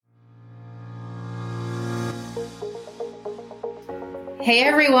Hey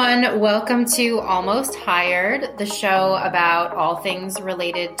everyone, welcome to Almost Hired, the show about all things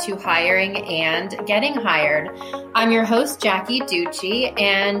related to hiring and getting hired. I'm your host, Jackie Ducci,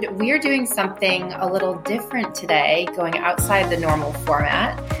 and we are doing something a little different today, going outside the normal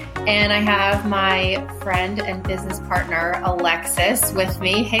format. And I have my friend and business partner, Alexis, with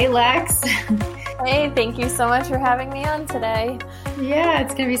me. Hey, Lex. Hey, thank you so much for having me on today. Yeah,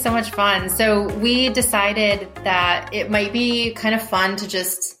 it's going to be so much fun. So we decided that it might be kind of fun to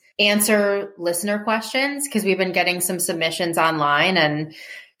just answer listener questions because we've been getting some submissions online and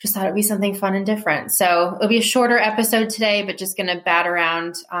just thought it'd be something fun and different. So it'll be a shorter episode today, but just going to bat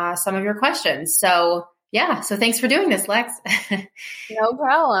around some of your questions. So so thanks for doing this, Lex. No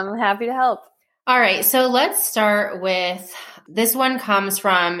problem. I'm happy to help. All right. So let's start with this one comes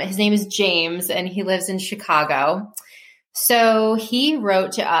from, his name is James, and he lives in Chicago. So he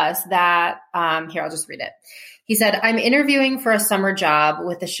wrote to us that, here, I'll just read it. He said, I'm interviewing for a summer job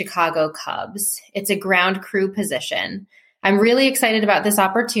with the Chicago Cubs. It's a ground crew position. I'm really excited about this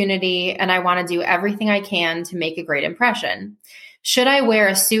opportunity, and I want to do everything I can to make a great impression. Should I wear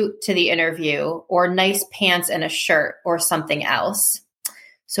a suit to the interview or nice pants and a shirt or something else?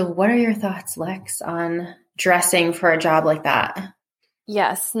 So what are your thoughts, Lex, on dressing for a job like that?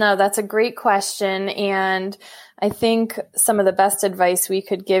 Yes, no, that's a great question. And I think some of the best advice we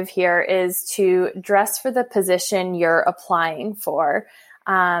could give here is to dress for the position you're applying for.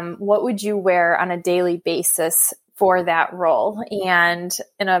 What would you wear on a daily basis for that role? And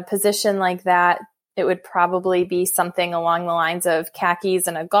in a position like that, it would probably be something along the lines of khakis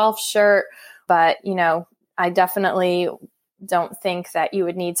and a golf shirt. But, I definitely don't think that you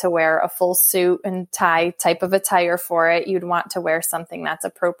would need to wear a full suit and tie type of attire for it. You'd want to wear something that's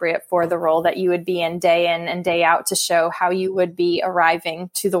appropriate for the role that you would be in and day out to show how you would be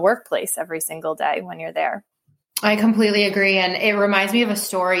arriving to the workplace every single day when you're there. I completely agree. And it reminds me of a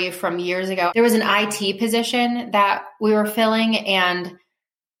story from years ago. There was an IT position that we were filling, and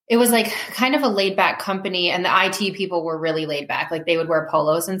it was like kind of a laid back company, and the IT people were really laid back. Like they would wear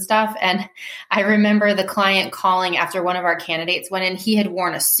polos and stuff. And I remember the client calling after one of our candidates went in. He had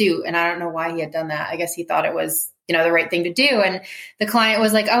worn a suit, and I don't know why he had done that. I guess he thought it was, the right thing to do. And the client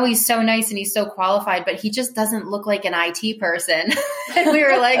was like, oh, he's so nice and he's so qualified, but he just doesn't look like an IT person. And we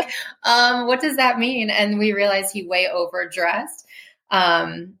were like, what does that mean? And we realized he way overdressed.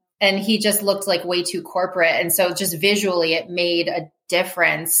 And he just looked like way too corporate. And so just visually it made a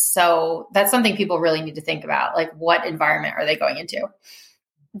difference. So that's something people really need to think about. Like, what environment are they going into?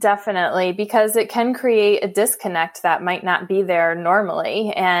 Definitely, because it can create a disconnect that might not be there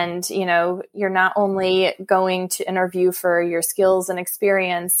normally. And, you're not only going to interview for your skills and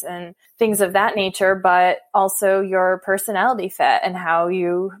experience and things of that nature, but also your personality fit and how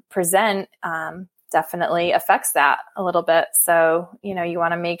you present definitely affects that a little bit. So, you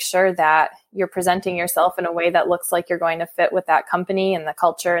want to make sure that you're presenting yourself in a way that looks like you're going to fit with that company and the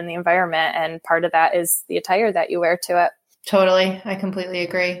culture and the environment. And part of that is the attire that you wear to it. Totally. I completely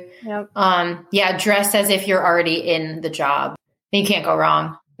agree. Yep. Dress as if you're already in the job. You can't go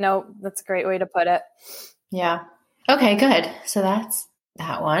wrong. No, that's a great way to put it. Yeah. Okay, good. So that's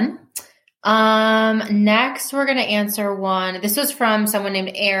that one. Next, we're going to answer one. This was from someone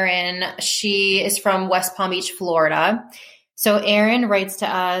named Erin. She is from West Palm Beach, Florida. So Erin writes to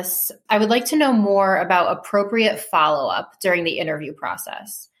us, I would like to know more about appropriate follow-up during the interview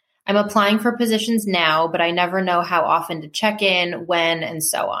process. I'm applying for positions now, but I never know how often to check in, when, and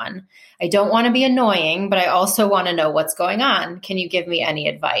so on. I don't want to be annoying, but I also want to know what's going on. Can you give me any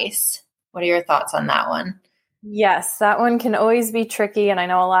advice? What are your thoughts on that one? Yes, that one can always be tricky. And I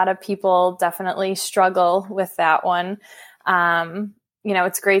know a lot of people definitely struggle with that one.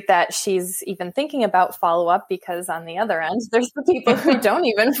 It's great that she's even thinking about follow-up, because on the other end, there's the people who don't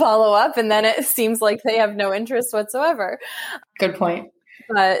even follow up, and then it seems like they have no interest whatsoever. Good point.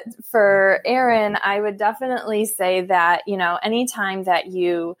 But for Erin, I would definitely say that, anytime that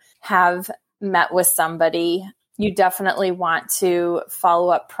you have met with somebody, you definitely want to follow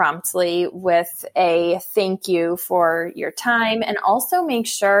up promptly with a thank you for your time, and also make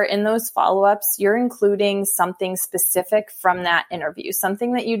sure in those follow-ups you're including something specific from that interview,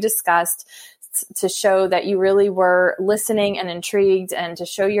 something that you discussed to show that you really were listening and intrigued, and to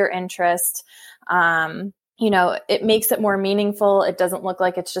show your interest. It makes it more meaningful. It doesn't look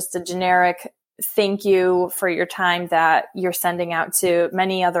like it's just a generic thank you for your time that you're sending out to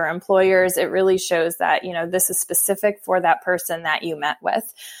many other employers. It really shows that, this is specific for that person that you met with.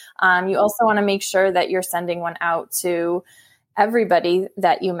 You also want to make sure that you're sending one out to everybody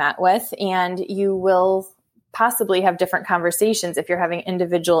that you met with, and you will possibly have different conversations if you're having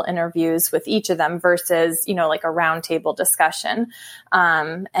individual interviews with each of them versus, like a roundtable discussion.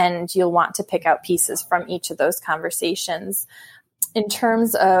 And you'll want to pick out pieces from each of those conversations. In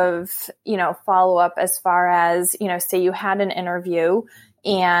terms of, follow up as far as, say you had an interview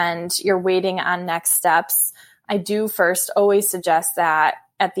and you're waiting on next steps, I do first always suggest that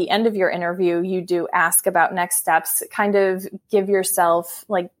at the end of your interview, you do ask about next steps, kind of give yourself,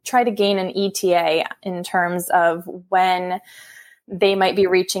 try to gain an ETA in terms of when they might be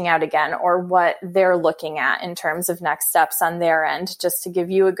reaching out again or what they're looking at in terms of next steps on their end, just to give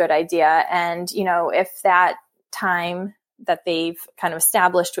you a good idea. And, if that time that they've kind of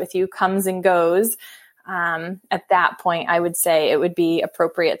established with you comes and goes, at that point, I would say it would be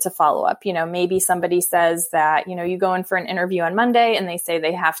appropriate to follow up. Maybe somebody says that, you go in for an interview on Monday and they say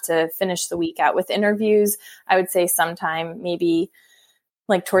they have to finish the week out with interviews. I would say sometime maybe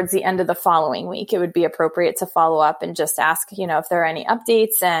towards the end of the following week, it would be appropriate to follow up and just ask, if there are any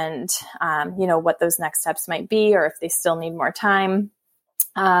updates and, what those next steps might be, or if they still need more time.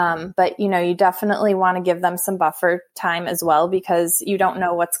 But you definitely want to give them some buffer time as well, because you don't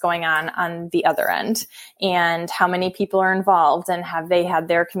know what's going on the other end and how many people are involved and have they had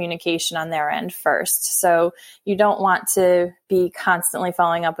their communication on their end first. So you don't want to be constantly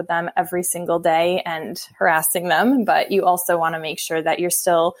following up with them every single day and harassing them, but you also want to make sure that you're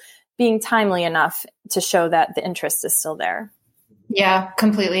still being timely enough to show that the interest is still there. Yeah,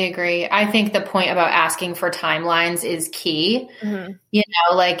 completely agree. I think the point about asking for timelines is key. Mm-hmm.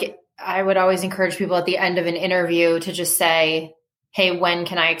 I would always encourage people at the end of an interview to just say, hey, when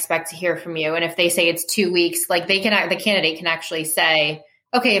can I expect to hear from you? And if they say it's 2 weeks, the candidate can actually say,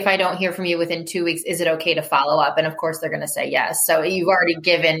 okay, if I don't hear from you within 2 weeks, is it okay to follow up? And of course, they're going to say yes. So you've already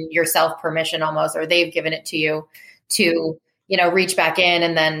given yourself permission almost, or they've given it to you to reach back in,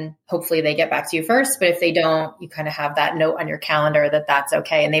 and then hopefully they get back to you first. But if they don't, you kind of have that note on your calendar that that's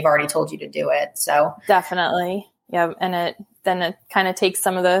okay. And they've already told you to do it. So definitely. Yeah. And it kind of takes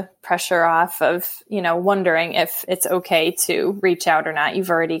some of the pressure off of, wondering if it's okay to reach out or not. You've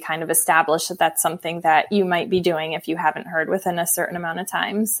already kind of established that that's something that you might be doing if you haven't heard within a certain amount of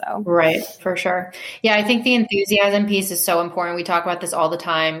time. So, right. For sure. Yeah. I think the enthusiasm piece is so important. We talk about this all the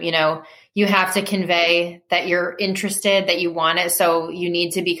time. You have to convey that you're interested, that you want it. So you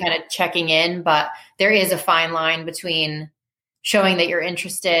need to be kind of checking in, but there is a fine line between showing that you're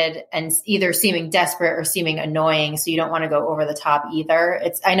interested and either seeming desperate or seeming annoying. So you don't want to go over the top either.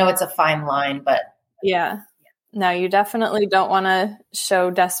 I know it's a fine line, but yeah. No, you definitely don't want to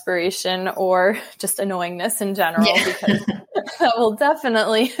show desperation or just annoyingness in general, because that will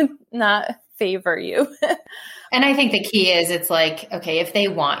definitely not favor you. And I think the key is okay, if they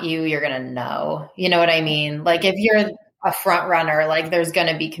want you, you're going to know, you know what I mean? If you're a front runner, there's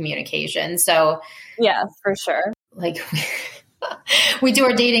going to be communication. So yeah, for sure. We do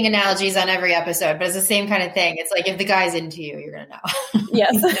our dating analogies on every episode, but it's the same kind of thing. It's if the guy's into you, you're going to know.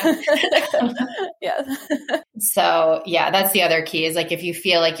 Yes. Yes. So yeah, that's the other key is if you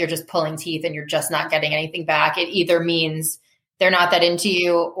feel like you're just pulling teeth and you're just not getting anything back, it either means they're not that into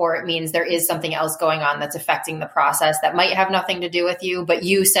you, or it means there is something else going on that's affecting the process that might have nothing to do with you, but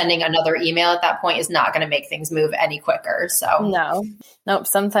you sending another email at that point is not going to make things move any quicker. So nope.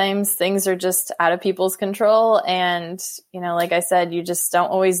 Sometimes things are just out of people's control. And, like I said, you just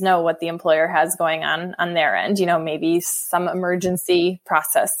don't always know what the employer has going on their end. Maybe some emergency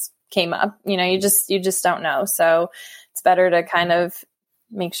process came up, you just don't know. So it's better to kind of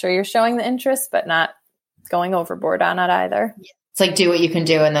make sure you're showing the interest, but not going overboard on it either. It's do what you can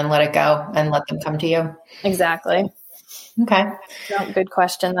do and then let it go and let them come to you. Exactly. Okay. Good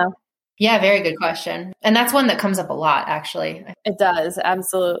question though. Yeah, very good question. And that's one that comes up a lot, actually. It does.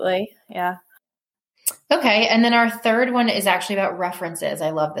 Absolutely. Yeah. Okay. And then our third one is actually about references. I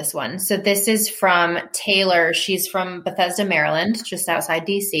love this one. So this is from Taylor. She's from Bethesda, Maryland, just outside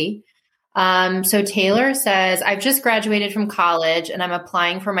DC. So Taylor says, I've just graduated from college and I'm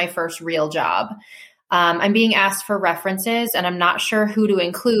applying for my first real job. I'm being asked for references and I'm not sure who to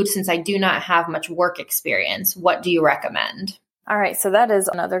include since I do not have much work experience. What do you recommend? All right. So that is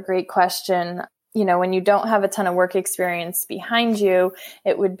another great question. When you don't have a ton of work experience behind you,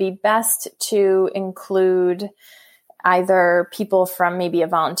 it would be best to include either people from maybe a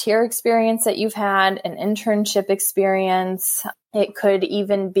volunteer experience that you've had, an internship experience. It could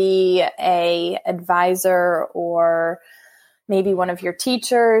even be a advisor or maybe one of your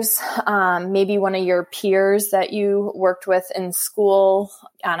teachers, maybe one of your peers that you worked with in school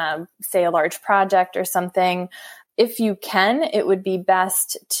on a large project or something. if you can, it would be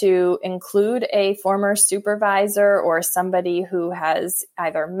best to include a former supervisor or somebody who has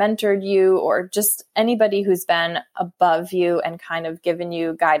either mentored you or just anybody who's been above you and kind of given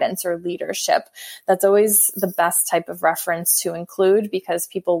you guidance or leadership. That's always the best type of reference to include, because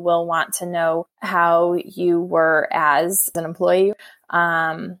people will want to know how you were as an employee,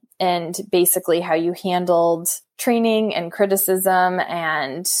 and basically how you handled training and criticism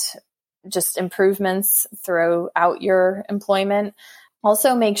and just improvements throughout your employment.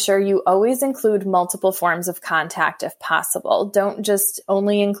 Also, make sure you always include multiple forms of contact if possible. Don't just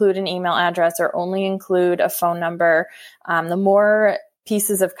only include an email address or only include a phone number. The more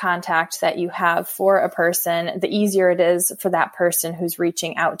pieces of contact that you have for a person, the easier it is for that person who's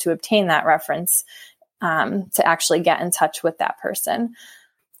reaching out to obtain that reference to actually get in touch with that person.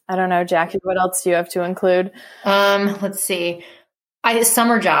 I don't know, Jackie, what else do you have to include? Let's see.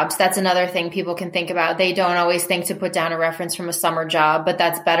 Summer jobs, that's another thing people can think about. They don't always think to put down a reference from a summer job, but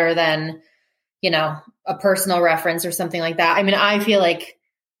that's better than, a personal reference or something like that. I mean, I feel like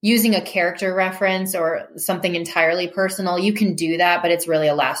using a character reference or something entirely personal, you can do that, but it's really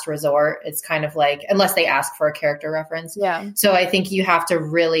a last resort. It's kind of like, unless they ask for a character reference. Yeah. So I think you have to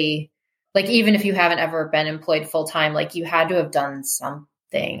really, like, even if you haven't ever been employed full time, like you had to have done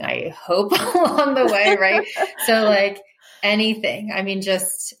something, I hope, along the way, right? So like, anything. I mean,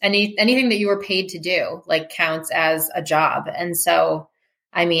 just anything that you were paid to do, like, counts as a job. And so,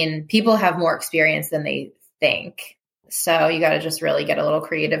 I mean, people have more experience than they think. So you got to just really get a little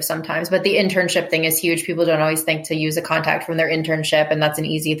creative sometimes. But the internship thing is huge. People don't always think to use a contact from their internship, and that's an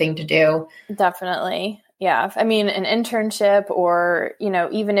easy thing to do. Definitely. Yeah. I mean, an internship, or,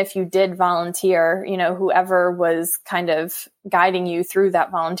 even if you did volunteer, whoever was kind of guiding you through that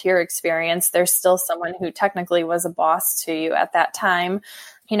volunteer experience, there's still someone who technically was a boss to you at that time,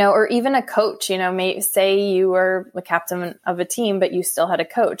 or even a coach, say you were the captain of a team, but you still had a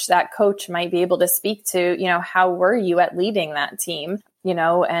coach. That coach might be able to speak to, how were you at leading that team,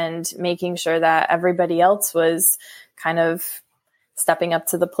 and making sure that everybody else was kind of stepping up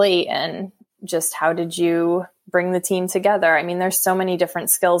to the plate, and just how did you bring the team together? I mean, there's so many different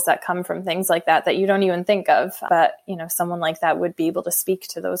skills that come from things like that you don't even think of, but someone like that would be able to speak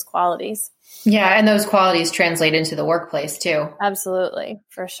to those qualities. Yeah. And those qualities translate into the workplace too. Absolutely.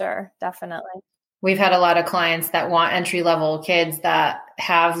 For sure. Definitely. We've had a lot of clients that want entry-level kids that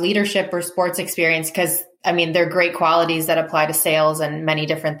have leadership or sports experience, because I mean, they're great qualities that apply to sales and many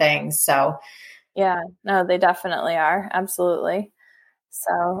different things. So yeah, no, they definitely are. Absolutely.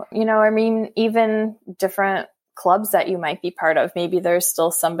 So, I mean, even different clubs that you might be part of, maybe there's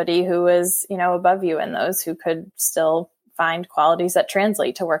still somebody who is, above you in those, who could still find qualities that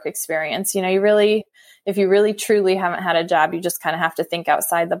translate to work experience. If you really truly haven't had a job, you just kind of have to think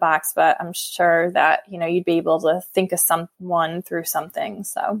outside the box. But I'm sure that, you'd be able to think of someone through something.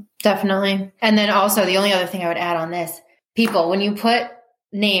 So definitely. And then also, the only other thing I would add on this, people, when you put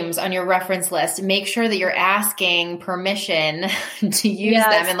names on your reference list, make sure that you're asking permission to use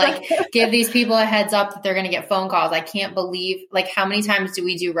them, and like give these people a heads up that they're going to get phone calls. I can't believe, like, how many times do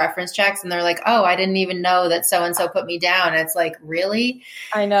we do reference checks and they're like, oh, I didn't even know that so-and-so put me down. And it's like, really?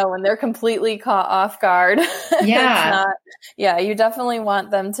 I know, when they're completely caught off guard. Yeah. You definitely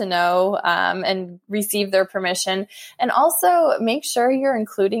want them to know and receive their permission. And also make sure you're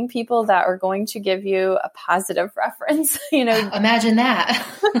including people that are going to give you a positive reference. Imagine that.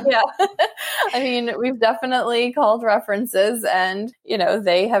 Yeah. I mean, we've definitely called references, and,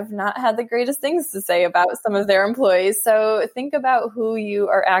 they have not had the greatest things to say about some of their employees. So think about who you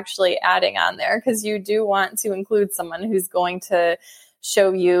are actually adding on there, because you do want to include someone who's going to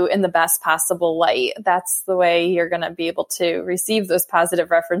show you in the best possible light. That's the way you're going to be able to receive those positive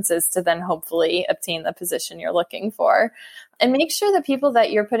references to then hopefully obtain the position you're looking for. And make sure the people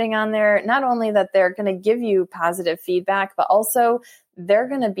that you're putting on there, not only that they're going to give you positive feedback, but also they're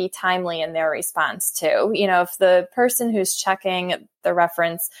going to be timely in their response too. If the person who's checking the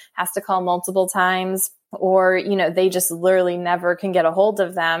reference has to call multiple times, or, they just literally never can get a hold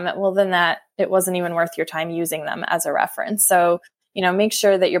of them, well, then it wasn't even worth your time using them as a reference. So, make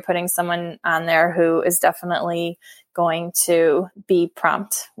sure that you're putting someone on there who is definitely going to be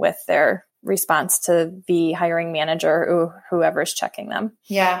prompt with their response to the hiring manager or whoever's checking them.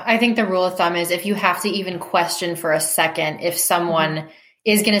 Yeah. I think the rule of thumb is, if you have to even question for a second if someone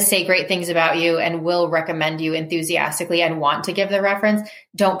is going to say great things about you and will recommend you enthusiastically and want to give the reference,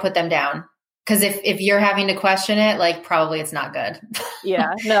 don't put them down. Because if you're having to question it, like, probably it's not good.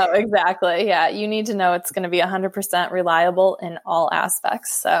 Yeah, no, exactly. Yeah. You need to know it's going to be 100% reliable in all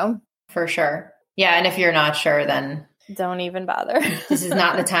aspects. So for sure. Yeah. And if you're not sure, then Don't even bother. This is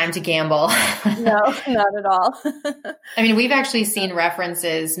not the time to gamble. No, not at all. I mean, we've actually seen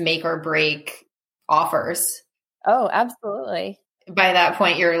references make or break offers. Oh, absolutely. By that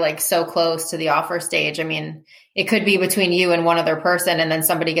point, you're like so close to the offer stage. I mean, it could be between you and one other person, and then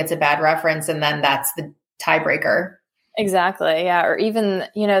somebody gets a bad reference, and then that's the tiebreaker. Exactly. Yeah. Or even,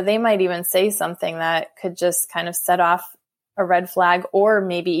 they might even say something that could just kind of set off a red flag, or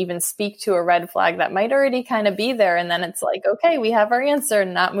maybe even speak to a red flag that might already kind of be there. And then it's like, okay, we have our answer,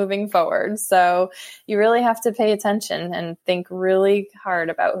 not moving forward. So you really have to pay attention and think really hard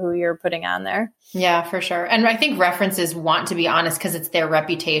about who you're putting on there. Yeah, for sure. And I think references want to be honest because it's their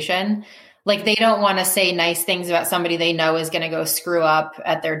reputation. Like they don't want to say nice things about somebody they know is going to go screw up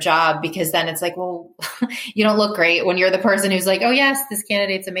at their job, because then it's like, well, you don't look great when you're the person who's like, oh yes, this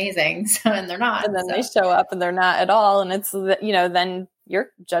candidate's amazing. So, and they're not. And then they show up and they're not at all. And it's, then your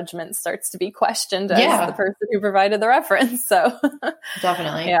judgment starts to be questioned as the person who provided the reference. So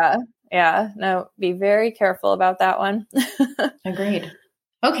definitely. Yeah. No, be very careful about that one. Agreed.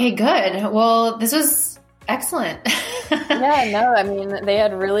 Okay, good. Well, this was excellent. I mean, they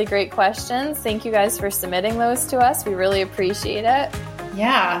had really great questions. Thank you guys for submitting those to us. We really appreciate it.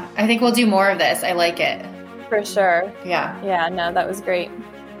 Yeah, I think we'll do more of this. I like it. For sure. Yeah. Yeah, no, that was great.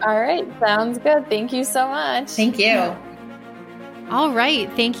 All right. Sounds good. Thank you so much. Thank you. All right.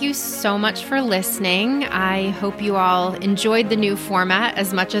 Thank you so much for listening. I hope you all enjoyed the new format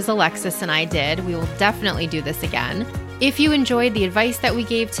as much as Alexis and I did. We will definitely do this again. If you enjoyed the advice that we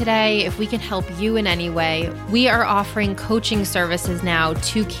gave today, if we can help you in any way, we are offering coaching services now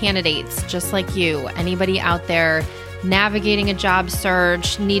to candidates just like you. Anybody out there navigating a job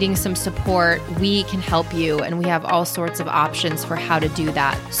search, needing some support, we can help you. And we have all sorts of options for how to do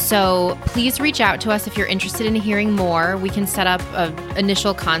that. So please reach out to us if you're interested in hearing more. We can set up an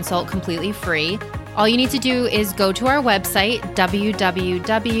initial consult completely free. All you need to do is go to our website,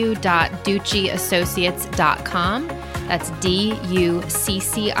 www.ducciassociates.com. That's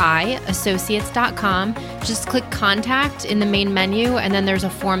DUCCI associates.com. Just click contact in the main menu, and then there's a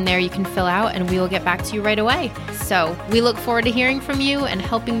form there you can fill out, and we will get back to you right away. So we look forward to hearing from you and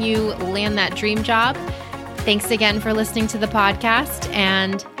helping you land that dream job. Thanks again for listening to the podcast,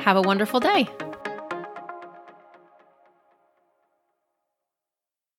 and have a wonderful day.